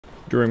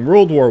During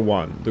World War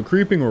I, the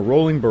creeping or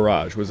rolling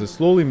barrage was a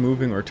slowly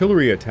moving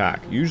artillery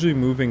attack, usually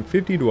moving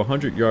 50 to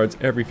 100 yards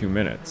every few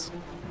minutes.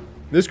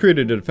 This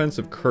created a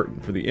defensive curtain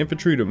for the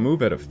infantry to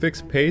move at a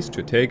fixed pace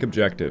to take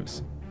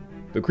objectives.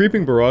 The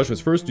creeping barrage was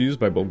first used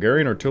by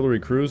Bulgarian artillery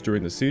crews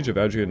during the Siege of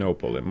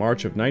Adrianople in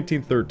March of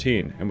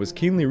 1913 and was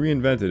keenly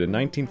reinvented in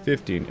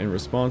 1915 in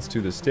response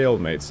to the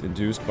stalemates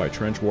induced by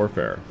trench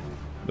warfare.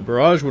 The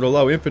barrage would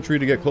allow infantry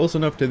to get close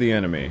enough to the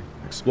enemy.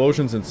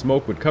 Explosions and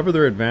smoke would cover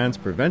their advance,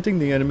 preventing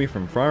the enemy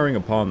from firing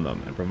upon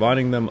them and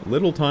providing them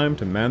little time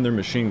to man their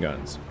machine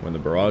guns when the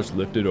barrage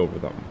lifted over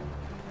them.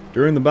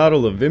 During the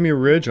Battle of Vimy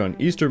Ridge on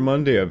Easter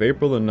Monday of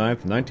April 9,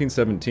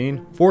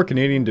 1917, 4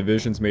 Canadian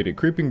divisions made a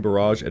creeping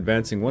barrage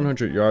advancing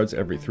 100 yards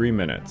every 3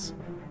 minutes.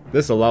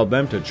 This allowed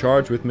them to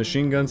charge with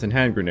machine guns and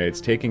hand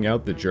grenades, taking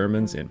out the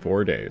Germans in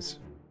 4 days.